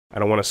I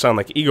don't want to sound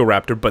like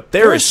Egoraptor, but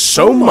there is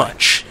so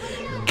much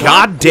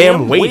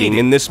goddamn waiting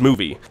in this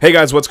movie. Hey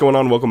guys, what's going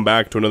on? Welcome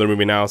back to another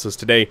movie analysis.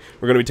 Today,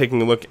 we're going to be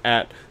taking a look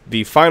at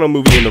the final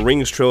movie in the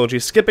Rings trilogy,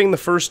 skipping the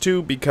first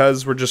two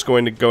because we're just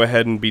going to go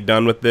ahead and be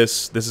done with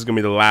this. This is going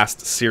to be the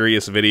last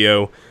serious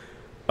video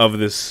of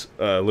this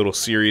little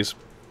series.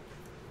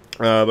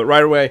 But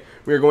right away,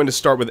 we are going to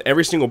start with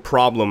every single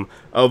problem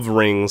of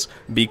Rings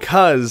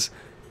because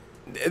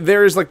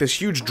there is like this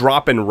huge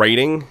drop in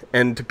rating,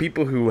 and to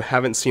people who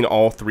haven't seen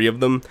all three of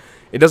them,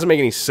 it doesn't make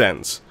any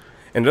sense.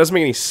 And it doesn't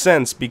make any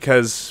sense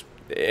because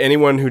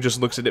anyone who just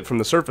looks at it from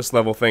the surface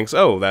level thinks,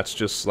 oh, that's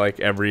just like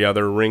every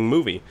other Ring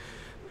movie.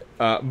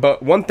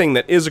 But one thing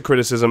that is a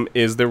criticism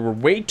is there were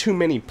way too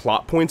many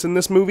plot points in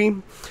this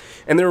movie.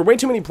 And there were way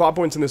too many plot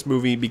points in this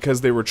movie because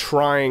they were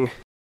trying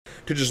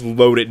to just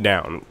load it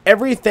down.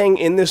 Everything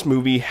in this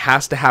movie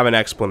has to have an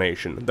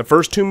explanation. The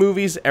first two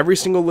movies, every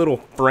single little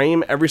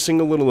frame, every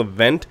single little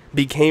event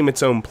became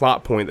its own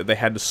plot point that they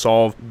had to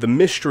solve the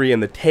mystery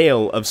and the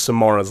tale of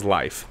Samara's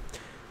life.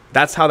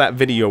 That's how that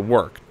video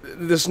worked.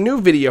 This new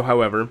video,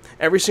 however,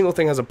 every single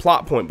thing has a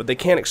plot point, but they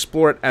can't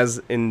explore it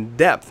as in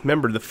depth.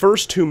 Remember, the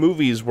first two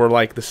movies were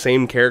like the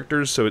same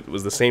characters, so it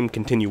was the same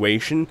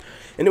continuation,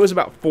 and it was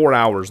about 4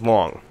 hours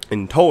long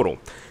in total.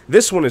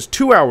 This one is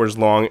 2 hours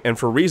long, and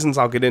for reasons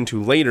I'll get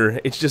into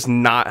later, it's just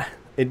not,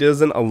 it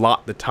doesn't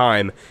allot the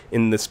time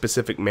in the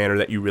specific manner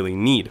that you really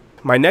need.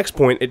 My next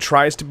point, it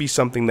tries to be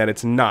something that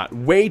it's not.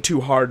 Way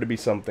too hard to be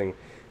something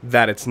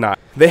that it's not.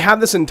 They have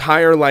this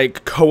entire,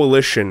 like,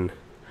 coalition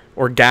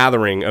or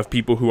gathering of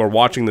people who are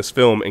watching this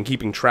film and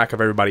keeping track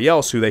of everybody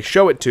else who they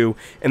show it to,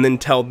 and then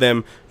tell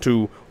them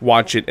to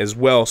watch it as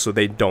well so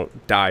they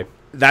don't die.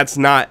 That's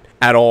not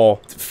at all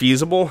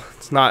feasible.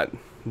 It's not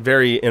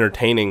very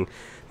entertaining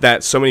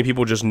that so many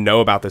people just know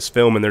about this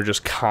film and they're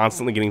just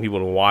constantly getting people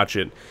to watch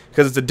it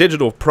because it's a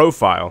digital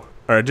profile,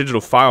 or a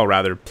digital file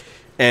rather,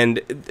 and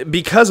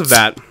because of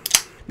that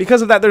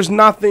there's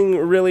nothing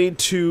really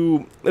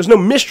to, there's no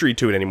mystery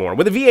to it anymore.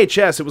 With a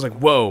VHS it was like,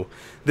 whoa,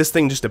 this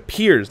thing just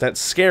appears, that's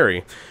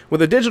scary.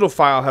 With a digital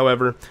file,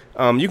 however,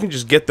 you can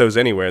just get those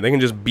anywhere. They can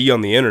just be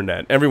on the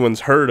internet.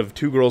 Everyone's heard of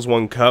Two Girls,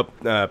 One Cup,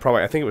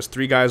 probably I think it was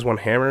Three Guys, One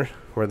Hammer,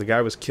 where the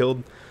guy was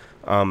killed.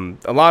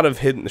 A lot of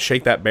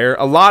Shake That Bear,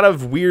 a lot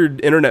of weird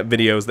internet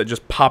videos that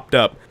just popped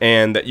up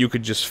and that you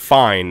could just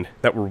find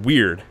that were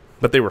weird,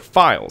 but they were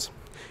files.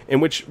 And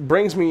which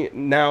brings me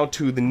now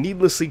to the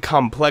needlessly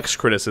complex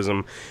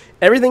criticism.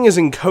 Everything is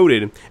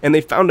encoded, and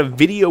they found a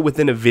video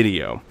within a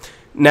video.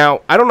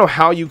 Now, I don't know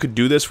how you could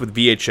do this with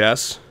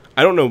VHS.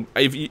 I don't know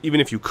even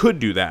if you could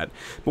do that.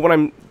 But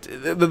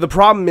what the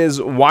problem is,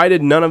 why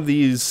did none of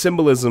these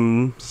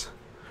symbolisms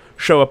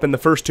show up in the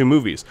first two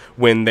movies?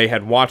 When they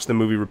had watched the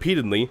movie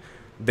repeatedly,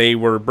 they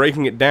were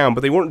breaking it down,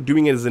 but they weren't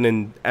doing it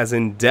as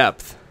in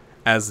depth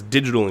as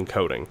digital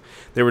encoding.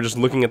 They were just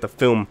looking at the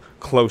film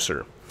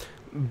closer.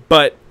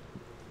 But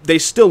they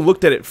still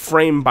looked at it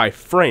frame by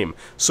frame.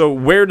 So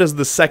where does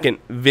the second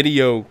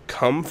video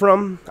come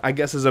from, I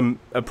guess, is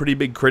a pretty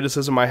big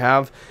criticism I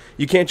have.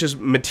 You can't just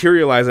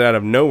materialize it out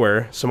of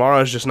nowhere.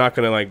 Samara's just not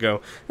going to like go,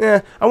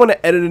 I want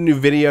to edit a new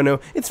video. No,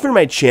 it's for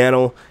my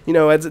channel. You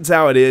know, it's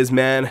how it is,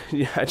 man.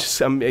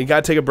 I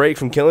got to take a break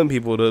from killing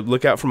people to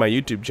look out for my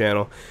YouTube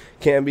channel.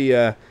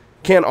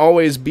 Can't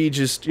always be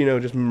just, you know,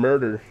 just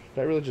murder.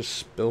 Did I really just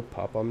spill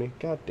pop on me?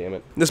 God damn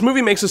it. This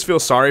movie makes us feel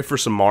sorry for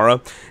Samara,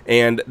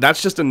 and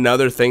that's just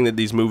another thing that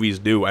these movies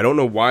do. I don't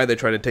know why they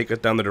try to take us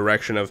down the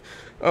direction of,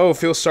 oh,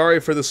 feel sorry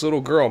for this little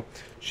girl.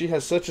 She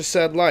has such a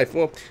sad life.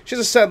 Well, she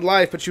has a sad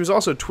life, but she was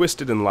also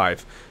twisted in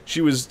life.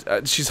 She's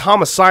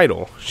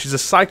homicidal. She's a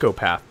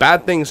psychopath.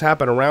 Bad things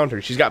happen around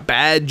her. She's got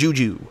bad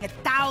juju.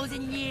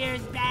 1,000 years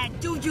bad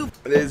juju.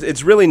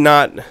 It's really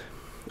not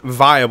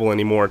viable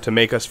anymore to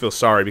make us feel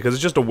sorry because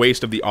it's just a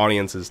waste of the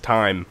audience's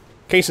time.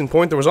 Case in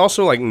point, there was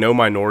also, like, no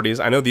minorities.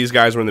 I know these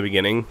guys were in the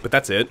beginning, but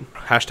that's it.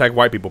 Hashtag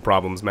white people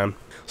problems, man.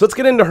 So let's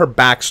get into her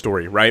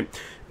backstory, right?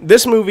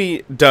 This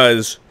movie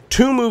does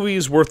 2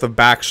 movies worth of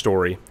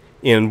backstory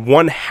in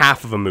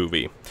 1/2 of a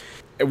movie.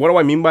 And what do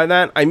I mean by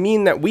that? I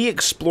mean that we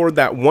explored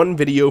that one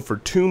video for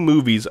 2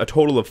 movies, a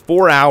total of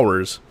 4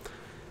 hours,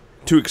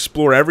 to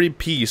explore every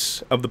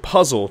piece of the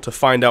puzzle to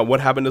find out what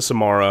happened to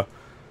Samara,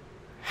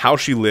 how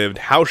she lived,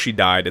 how she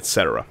died,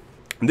 etc.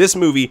 This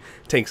movie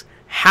takes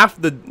half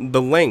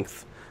the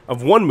length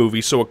of one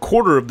movie, so a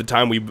quarter of the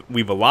time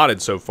we've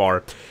allotted so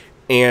far,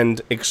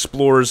 and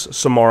explores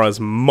Samara's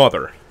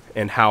mother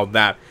and how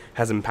that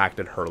has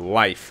impacted her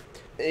life.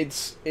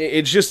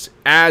 It just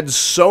adds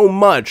so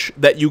much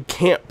that you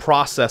can't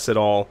process it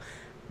all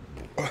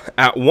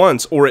at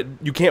once, or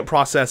you can't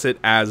process it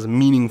as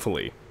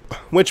meaningfully.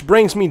 Which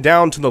brings me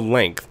down to the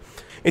length.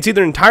 It's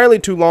either entirely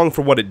too long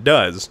for what it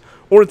does,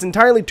 or it's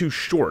entirely too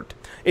short.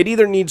 It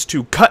either needs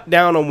to cut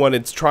down on what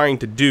it's trying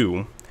to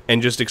do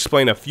and just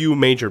explain a few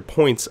major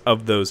points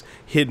of those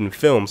hidden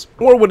films,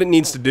 or what it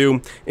needs to do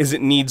is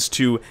it needs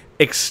to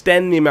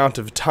extend the amount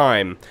of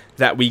time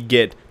that we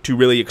get to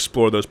really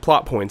explore those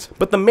plot points.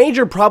 But the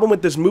major problem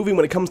with this movie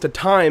when it comes to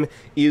time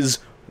is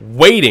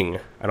waiting.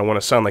 I don't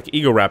want to sound like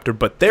Egoraptor,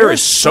 but there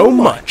is so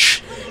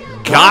much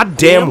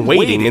goddamn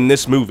waiting in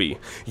this movie.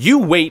 You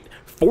wait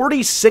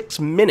 46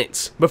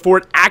 minutes before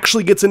it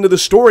actually gets into the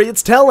story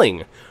it's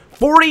telling.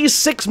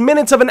 46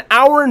 minutes of an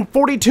hour and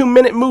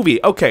 42-minute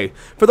movie. Okay,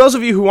 for those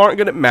of you who aren't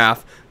good at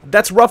math,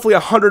 that's roughly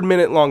a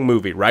 100-minute long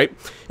movie, right?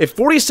 If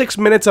 46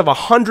 minutes of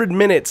 100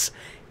 minutes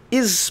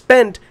is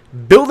spent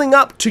building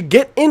up to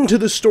get into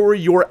the story,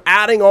 you're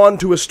adding on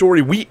to a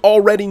story we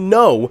already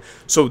know.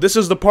 So this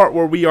is the part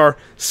where we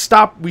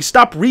stop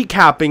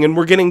recapping and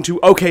we're getting to,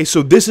 okay,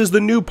 so this is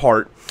the new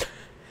part.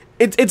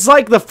 It's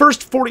like the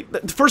first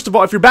of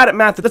all, if you're bad at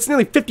math, that's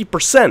nearly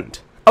 50%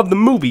 of the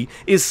movie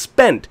is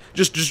spent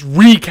just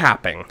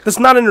recapping. That's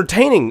not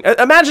entertaining.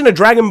 Imagine a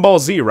Dragon Ball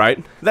Z,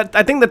 right?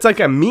 I think that's like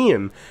a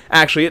meme,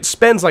 actually. It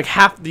spends like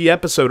half the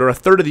episode or a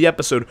third of the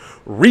episode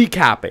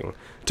recapping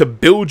to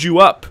build you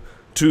up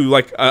to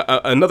like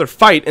another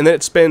fight, and then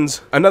it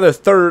spends another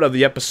third of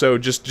the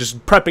episode just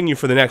prepping you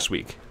for the next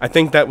week. I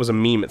think that was a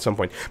meme at some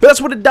point. But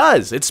that's what it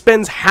does. It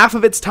spends half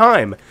of its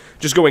time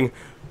just going,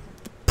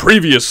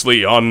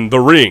 previously on The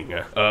Ring,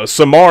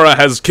 Samara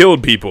has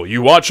killed people.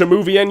 You watch a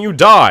movie and you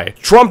die.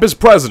 Trump is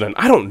president.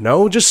 I don't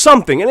know, just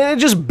something. And it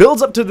just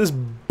builds up to this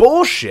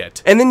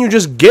bullshit. And then you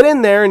just get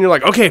in there and you're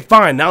like, okay,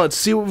 fine, now let's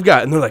see what we've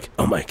got. And they're like,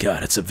 oh my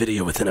god, it's a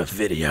video within a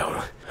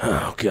video.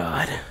 Oh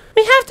god.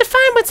 We have to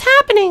find what's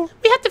happening.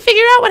 We have to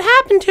figure out what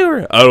happened to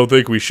her. I don't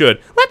think we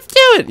should. Let's do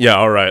it. Yeah,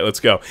 alright, let's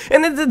go.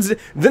 And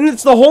then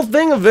it's the whole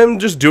thing of them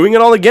just doing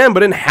it all again,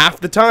 but in half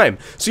the time.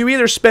 So you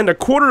either spend a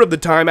quarter of the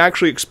time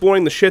actually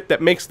exploring the shit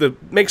that makes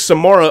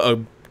Samara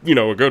a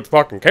good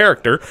fucking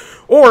character,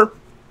 or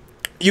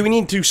you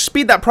need to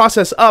speed that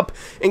process up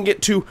and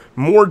get to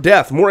more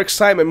death, more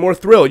excitement, more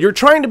thrill. You're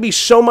trying to be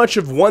so much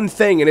of one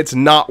thing and it's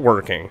not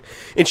working.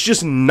 It's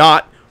just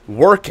not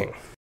working.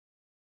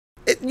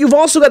 You've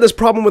also got this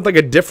problem with like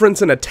a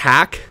difference in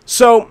attack.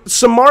 So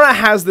Samara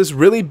has this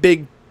really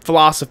big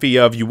philosophy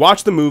of, you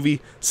watch the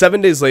movie,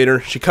 7 days later,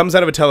 she comes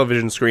out of a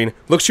television screen,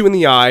 looks you in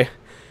the eye,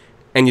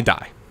 and you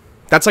die.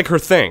 That's like her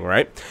thing,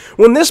 right?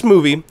 Well, in this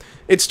movie,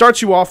 it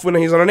starts you off when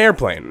he's on an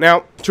airplane.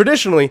 Now,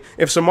 traditionally,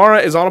 if Samara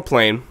is on a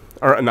plane,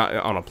 or not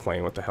on a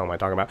plane, what the hell am I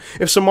talking about?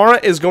 If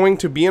Samara is going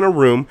to be in a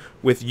room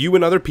with you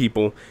and other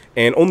people,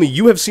 and only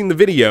you have seen the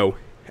video,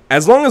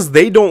 as long as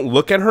they don't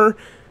look at her,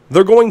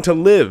 they're going to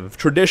live,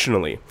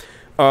 traditionally.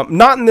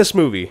 Not in this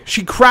movie.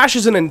 She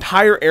crashes an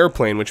entire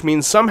airplane, which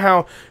means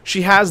somehow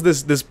she has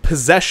this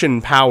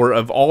possession power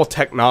of all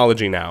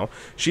technology now.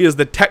 She is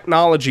the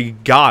technology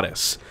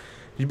goddess.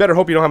 You better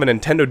hope you don't have a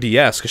Nintendo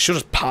DS, because she'll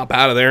just pop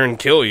out of there and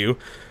kill you.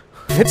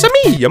 It's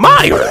me,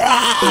 Yamai!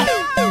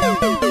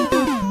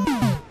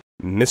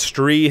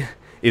 Mystery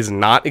is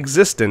not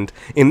existent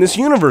in this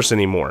universe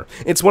anymore.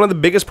 It's one of the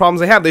biggest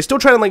problems they have. They still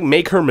try to like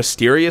make her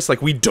mysterious,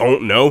 like we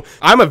don't know.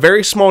 I'm a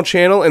very small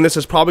channel and this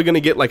is probably going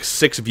to get like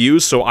 6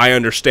 views, so I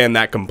understand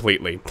that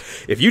completely.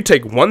 If you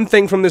take one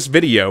thing from this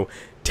video,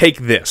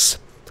 take this.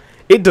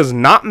 It does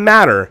not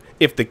matter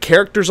if the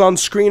characters on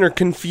screen are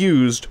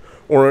confused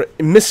or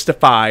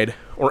mystified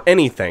or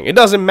anything. It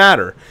doesn't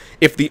matter.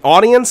 If the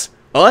audience,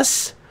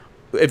 us,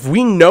 if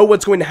we know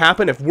what's going to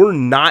happen, if we're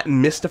not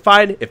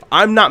mystified, if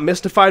I'm not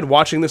mystified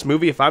watching this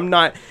movie, if I'm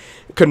not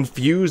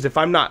confused, if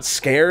I'm not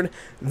scared,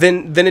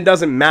 then it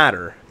doesn't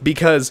matter,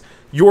 because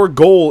your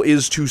goal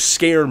is to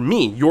scare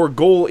me. Your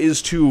goal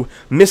is to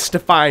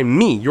mystify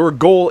me. Your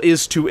goal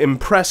is to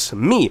impress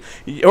me.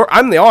 Or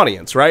I'm the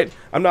audience, right?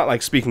 I'm not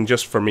like speaking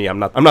just for me. I'm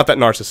not that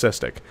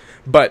narcissistic.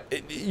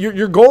 But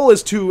your goal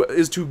is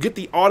to get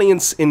the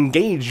audience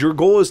engaged. Your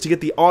goal is to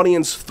get the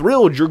audience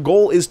thrilled. Your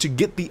goal is to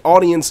get the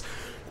audience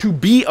to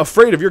be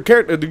afraid of your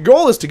character. The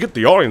goal is to get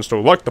the audience to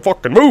like the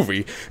fucking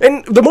movie.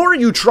 And the more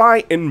you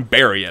try and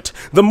bury it,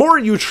 the more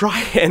you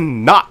try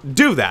and not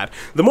do that,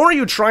 the more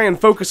you try and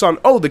focus on,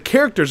 oh, the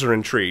characters are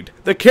intrigued,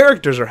 the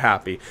characters are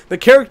happy, the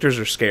characters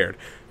are scared.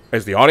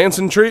 Is the audience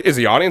intrigued? Is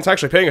the audience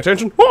actually paying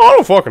attention? Well, I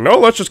don't fucking know.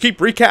 Let's just keep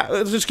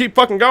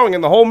fucking going in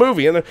the whole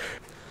movie. And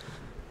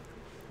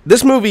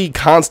this movie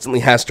constantly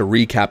has to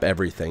recap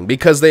everything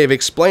because they've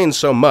explained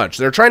so much.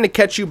 They're trying to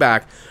catch you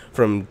back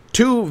from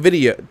two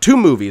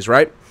movies,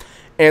 right?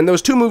 And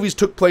those 2 movies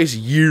took place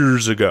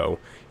years ago.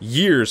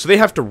 Years. So they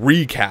have to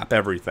recap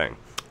everything.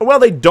 Well,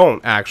 they don't,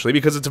 actually,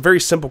 because it's a very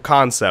simple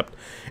concept.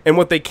 And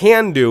what they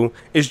can do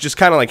is just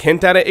kind of like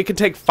hint at it. It could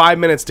take 5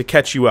 minutes to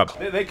catch you up.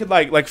 They could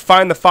like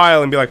find the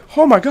file and be like,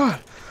 oh my god,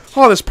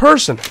 oh, this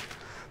person.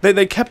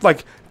 They kept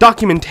like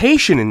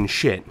documentation and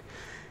shit.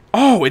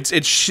 Oh, it's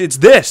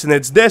this, and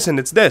it's this, and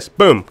it's this.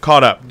 Boom,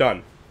 caught up,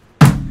 done.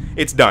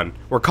 It's done.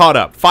 We're caught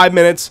up. 5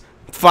 minutes,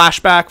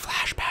 flashback,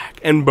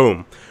 and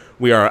boom.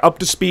 We are up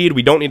to speed,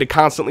 we don't need to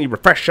constantly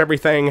refresh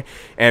everything,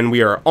 and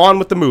we are on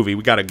with the movie.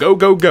 We gotta go,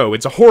 go, go.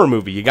 It's a horror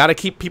movie. You gotta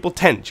keep people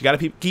tense. You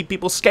gotta keep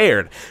people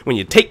scared. When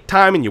you take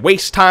time and you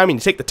waste time and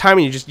you take the time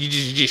and you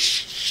just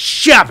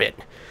shove it,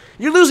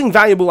 you're losing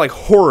valuable like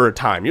horror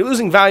time. You're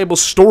losing valuable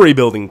story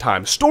building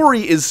time.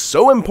 Story is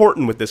so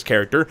important with this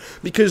character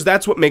because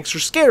that's what makes her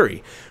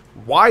scary.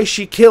 Why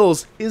she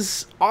kills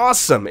is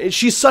awesome.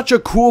 She's such a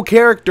cool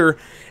character.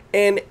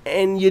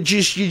 and you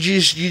just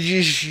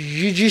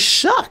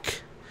suck.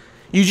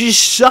 You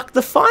just suck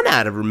the fun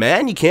out of her,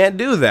 man. You can't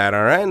do that,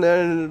 all right?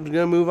 I'm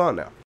gonna move on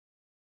now.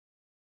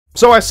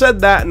 So I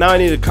said that, now I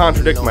need to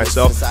contradict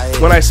myself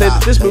when I say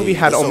that this movie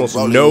had almost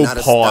no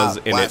pause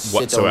in it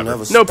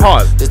whatsoever. No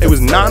pause. It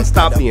was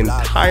non-stop the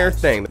entire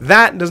thing.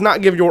 That does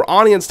not give your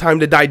audience time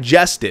to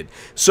digest it.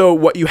 So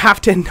what you have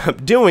to end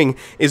up doing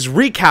is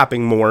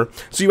recapping more,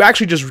 so you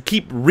actually just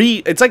keep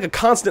it's like a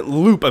constant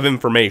loop of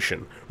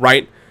information,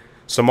 right?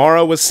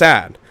 Samara was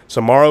sad.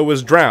 Samara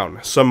was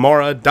drowned.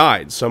 Samara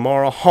died.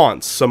 Samara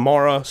haunts.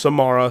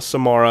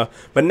 Samara.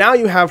 But now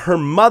you have her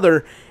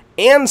mother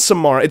and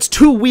Samara. It's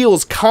two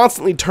wheels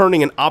constantly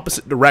turning in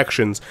opposite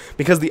directions,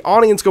 because the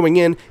audience going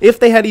in, if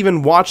they had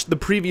even watched the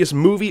previous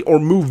movie or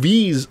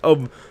movies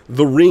of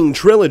the Ring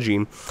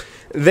trilogy,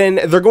 then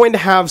they're going to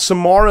have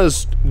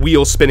Samara's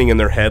wheel spinning in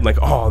their head, like,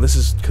 oh, this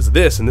is because of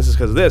this, and this is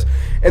because of this.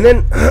 And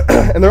then,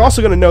 and they're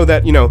also going to know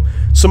that, you know,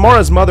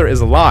 Samara's mother is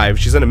alive.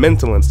 She's in a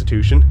mental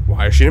institution.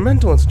 Why is she in a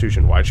mental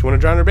institution? Why does she want to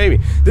drown her baby?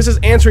 This is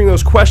answering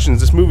those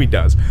questions this movie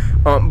does.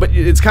 But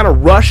it's kind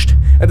of rushed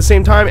at the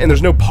same time, and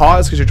there's no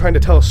pause, because you're trying to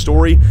tell a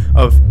story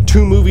of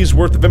 2 movies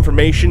worth of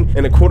information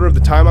in a quarter of the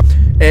time.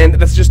 And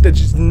that's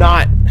just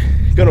not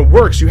going to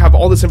work. So you have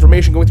all this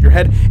information going through your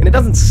head, and it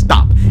doesn't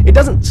stop. It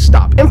doesn't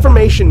stop.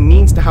 Information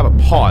needs to have a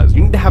pause.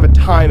 You need to have a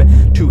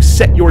time to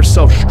set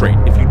yourself straight.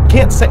 If you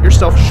can't set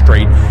yourself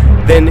straight,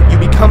 then you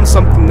become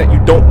something that you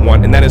don't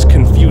want, and that is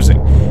confusing.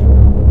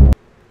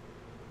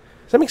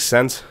 Does that make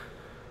sense?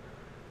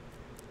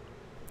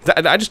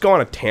 Did I just go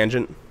on a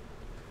tangent?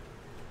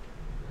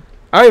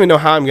 I don't even know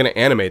how I'm going to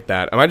animate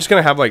that. Am I just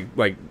going to have like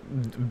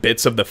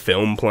bits of the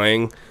film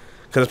playing?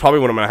 Because that's probably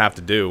what I'm going to have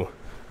to do.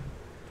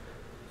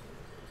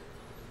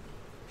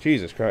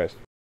 Jesus Christ.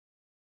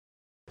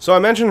 So I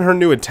mentioned her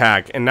new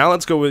attack, and now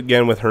let's go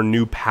again with her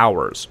new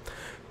powers.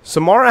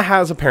 Samara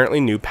has apparently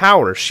new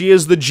powers. She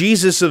is the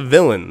Jesus of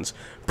villains.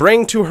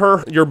 Bring to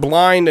her your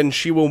blind and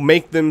she will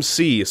make them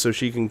see so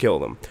she can kill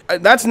them.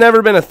 That's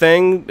never been a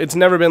thing. It's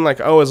never been like,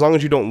 oh, as long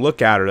as you don't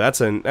look at her. That's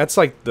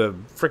like the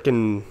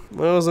freaking,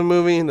 what was the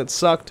movie that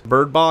sucked?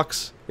 Bird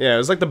Box? Yeah, it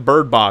was like the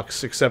Bird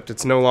Box, except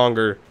it's no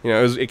longer, you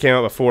know, it came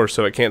out before,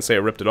 so it can't say it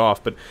ripped it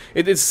off. But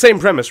it's the same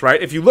premise, right?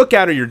 If you look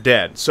at her, you're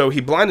dead. So he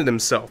blinded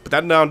himself. But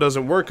that now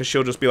doesn't work, because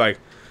she'll just be like,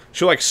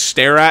 she'll like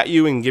stare at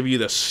you and give you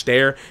the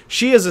stare.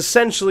 She is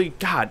essentially,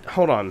 God,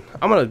 hold on.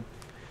 I'm going to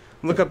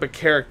look up a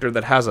character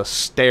that has a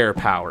stare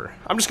power.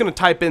 I'm just going to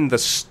type in the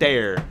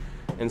stare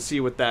and see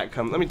what that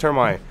comes. Let me turn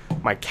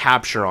my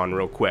capture on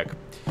real quick.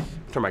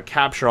 Turn my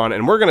capture on,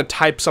 and we're going to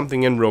type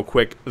something in real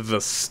quick, the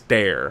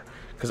stare,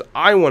 because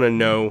I want to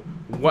know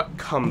what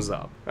comes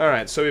up.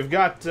 Alright, so we've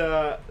got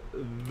the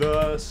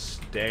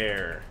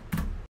stare.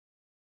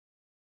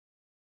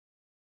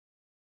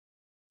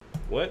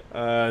 What?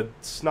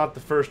 It's not the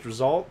first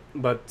result,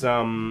 but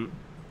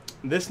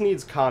this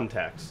needs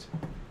context.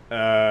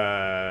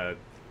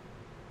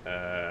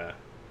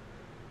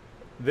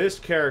 This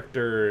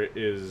character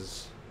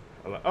is...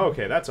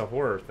 Okay, that's a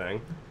horror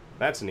thing.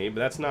 That's neat,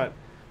 but that's not...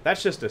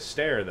 That's just a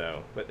stare,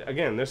 though. But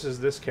again, this is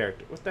this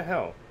character. What the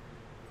hell?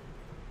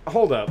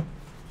 Hold up.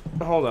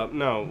 Hold up.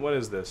 No, what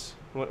is this?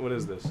 What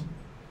is this?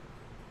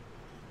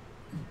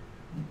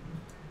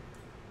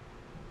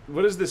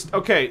 What is this?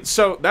 Okay,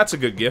 so that's a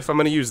good GIF. I'm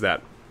going to use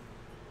that.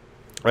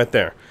 Right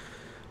there.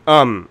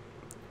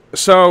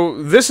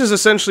 So this is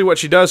essentially what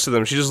she does to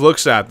them. She just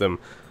looks at them.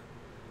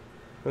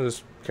 What is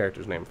this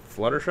character's name?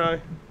 Fluttershy?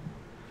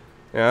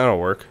 Yeah, that'll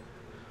work.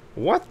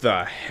 What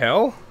the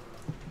hell?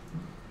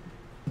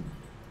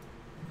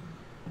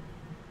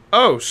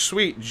 Oh,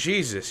 sweet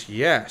Jesus,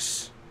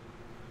 yes.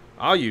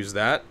 I'll use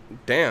that.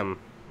 Damn.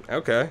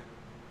 Okay.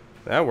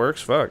 That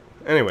works. Fuck.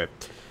 Anyway.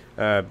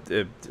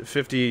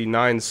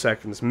 59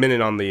 seconds.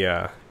 Minute on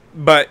the,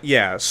 But,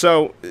 yeah.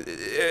 So,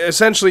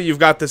 essentially, you've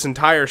got this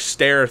entire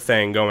stare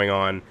thing going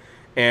on.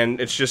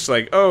 And it's just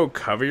like, oh,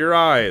 cover your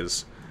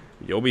eyes.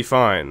 You'll be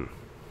fine.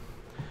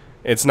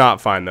 It's not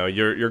fine, though.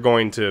 You're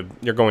going to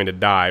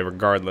die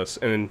regardless.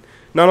 And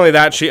not only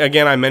that,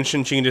 I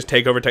mentioned she can just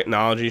take over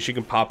technology. She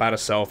can pop out of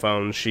cell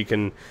phones. She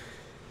can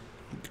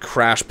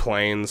crash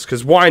planes,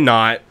 because why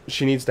not?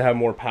 She needs to have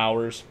more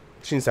powers.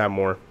 She needs to have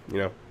more,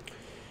 you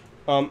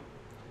know.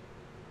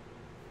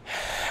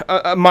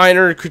 A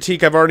minor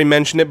critique, I've already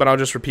mentioned it, but I'll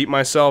just repeat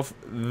myself.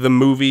 The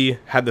movie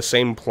had the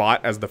same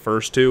plot as the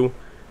first two,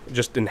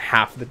 just in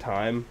half the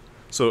time,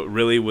 so it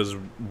really was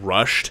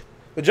rushed.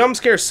 The jump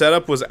scare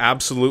setup was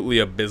absolutely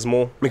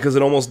abysmal, because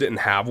it almost didn't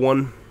have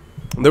one.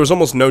 There was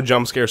almost no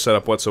jump scare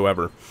setup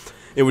whatsoever.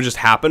 It would just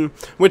happen,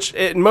 which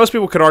most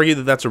people could argue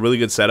that that's a really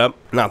good setup.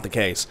 Not the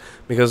case,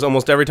 because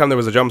almost every time there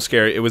was a jump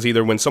scare, it was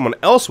either when someone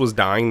else was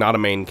dying, not a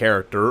main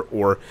character,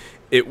 or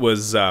it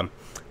was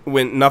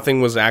when nothing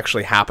was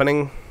actually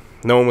happening.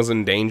 No one was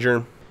in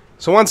danger.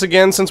 So once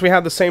again, since we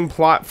had the same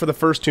plot for the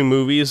first 2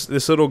 movies,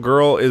 this little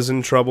girl is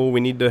in trouble. We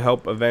need to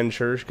help avenge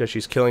her, because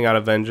she's killing out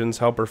of vengeance.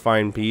 Help her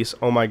find peace.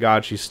 Oh my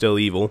god, she's still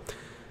evil.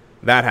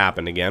 That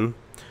happened again.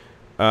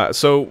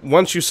 So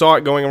once you saw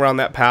it going around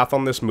that path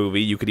on this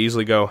movie, you could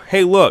easily go,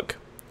 hey look,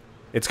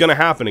 It's gonna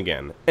happen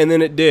again. And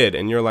then it did,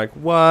 and you're like,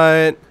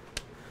 what?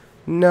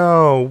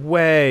 No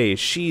way,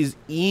 she's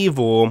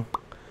evil.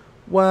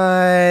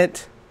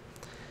 What?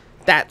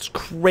 That's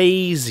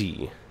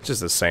crazy. It's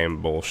just the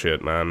same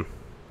bullshit, man.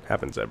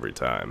 Happens every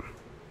time.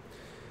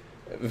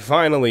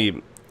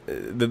 Finally,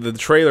 the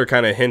trailer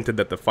kind of hinted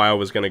that the file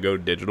was going to go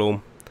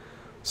digital.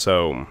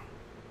 So,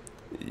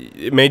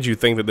 it made you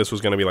think that this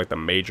was going to be like the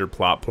major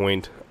plot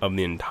point of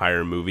the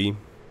entire movie.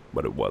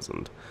 But it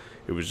wasn't.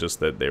 It was just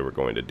that they were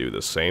going to do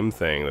the same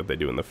thing that they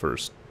do in the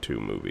first two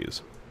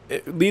movies.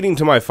 Leading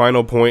to my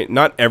final point,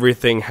 not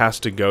everything has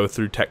to go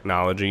through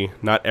technology.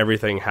 Not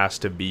everything has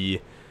to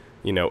be,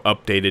 you know,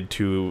 updated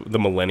to the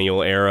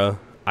millennial era.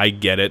 I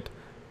get it.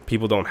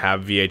 People don't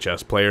have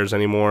VHS players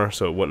anymore,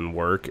 so it wouldn't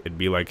work. It'd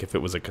be like if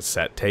it was a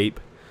cassette tape.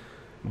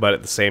 But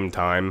at the same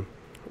time,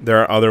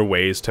 there are other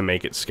ways to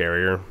make it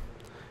scarier.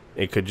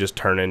 It could just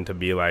turn into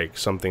be like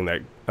something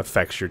that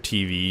affects your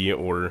TV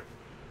or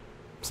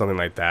something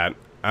like that.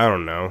 I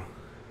don't know.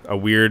 A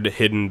weird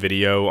hidden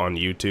video on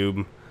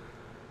YouTube.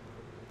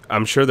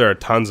 I'm sure there are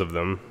tons of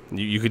them.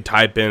 You could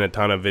type in a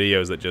ton of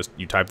videos that just,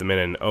 you type them in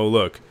and, oh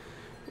look,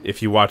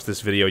 if you watch this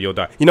video, you'll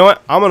die. You know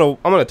what? I'm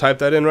gonna type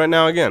that in right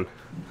now again.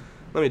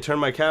 Let me turn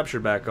my capture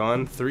back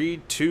on.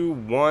 3, 2,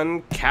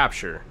 1,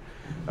 capture.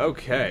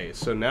 Okay,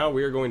 so now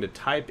we are going to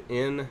type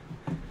in,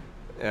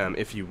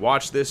 if you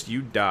watch this,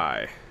 you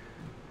die.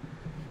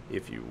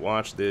 If you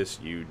watch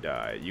this, you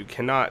die. You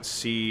cannot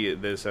see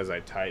this as I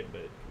type,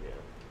 but yeah.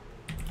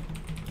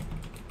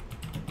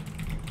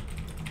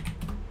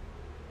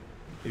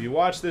 If you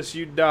watch this,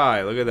 you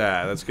die. Look at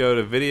that. Let's go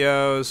to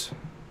videos.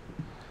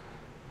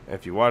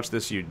 If you watch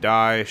this, you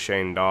die.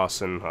 Shane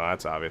Dawson. Oh,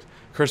 that's obvious.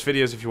 Curse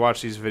videos. If you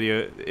watch these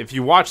if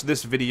you watch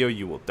this video,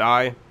 you will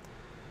die.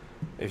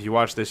 If you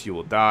watch this, you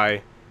will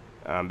die.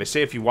 They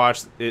say if you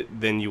watch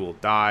it, then you will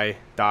die.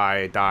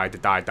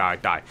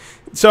 Die.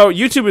 So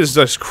YouTube is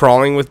just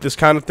crawling with this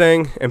kind of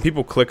thing, and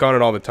people click on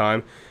it all the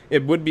time.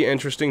 It would be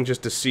interesting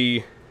just to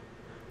see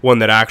one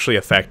that actually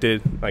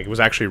affected, like it was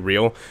actually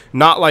real.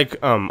 Not like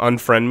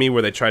Unfriend Me,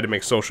 where they tried to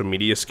make social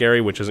media scary,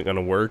 which isn't going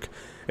to work.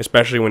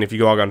 Especially when if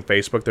you log on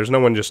Facebook, there's no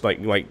one just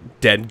like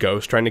dead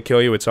ghost trying to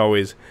kill you. It's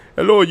always,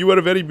 hello, you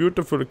are very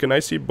beautiful. Can I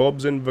see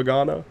Bob's in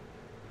Vagana?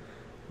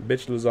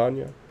 Bitch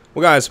lasagna.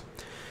 Well, guys,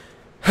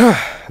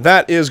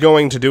 that is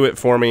going to do it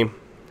for me.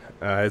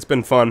 It's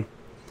been fun.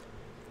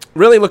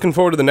 Really looking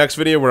forward to the next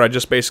video where I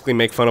just basically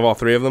make fun of all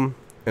three of them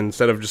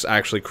instead of just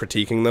actually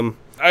critiquing them.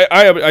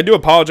 I do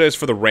apologize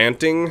for the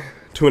ranting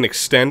to an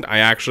extent. I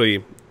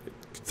actually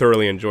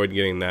thoroughly enjoyed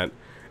getting that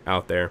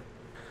out there.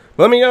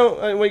 Let me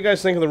know what you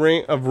guys think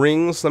of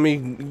Rings. Let me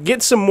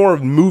get some more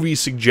movie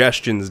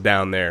suggestions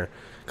down there,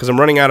 because I'm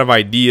running out of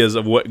ideas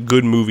of what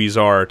good movies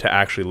are to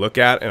actually look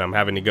at, and I'm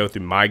having to go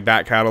through my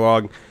back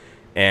catalog,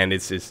 and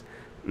it's just,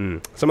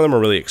 some of them are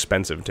really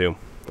expensive too.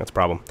 That's a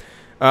problem.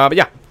 But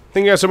yeah,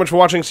 thank you guys so much for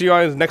watching. See you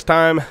guys next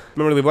time.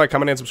 Remember to leave a like,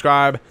 comment, and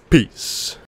subscribe. Peace.